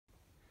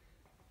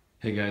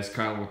Hey guys,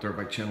 Kyle with Dirt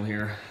Bike Channel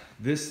here.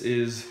 This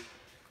is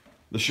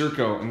the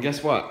Sherco, and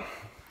guess what?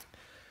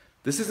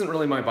 This isn't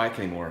really my bike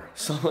anymore.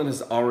 Someone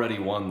has already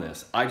won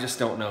this. I just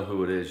don't know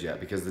who it is yet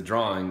because the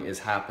drawing is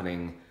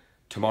happening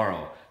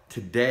tomorrow.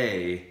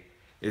 Today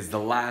is the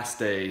last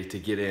day to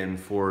get in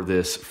for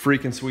this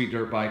freaking sweet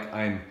dirt bike.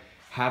 I'm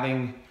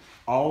having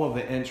all of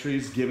the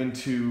entries given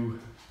to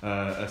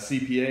a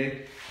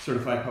CPA,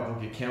 Certified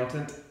Public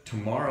Accountant,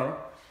 tomorrow,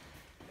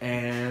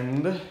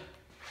 and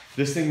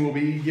this thing will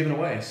be given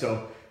away.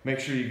 So make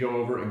sure you go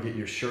over and get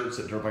your shirts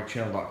at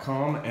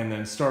dirtbikechannel.com and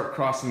then start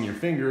crossing your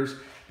fingers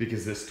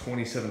because this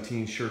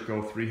 2017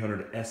 Sherco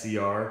 300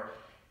 SER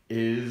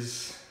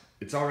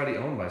it's already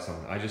owned by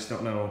someone. I just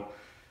don't know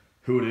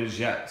who it is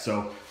yet.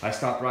 So I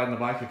stopped riding the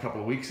bike a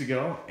couple of weeks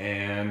ago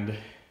and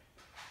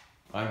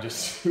I'm just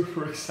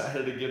super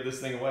excited to give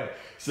this thing away.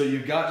 So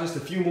you've got just a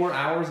few more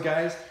hours,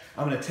 guys.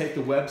 I'm gonna take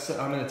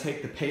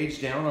the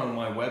page down on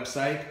my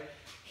website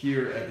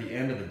here at the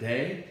end of the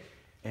day.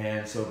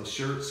 And so the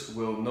shirts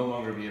will no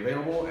longer be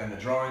available and the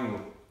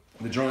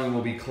drawing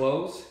will be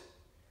closed.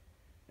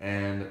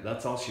 And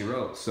that's all she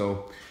wrote.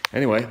 So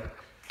anyway,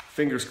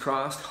 fingers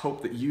crossed,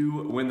 hope that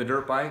you win the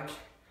dirt bike.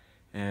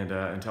 And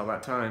until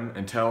that time,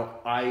 until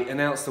I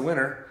announce the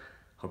winner,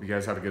 hope you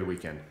guys have a good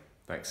weekend.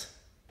 Thanks.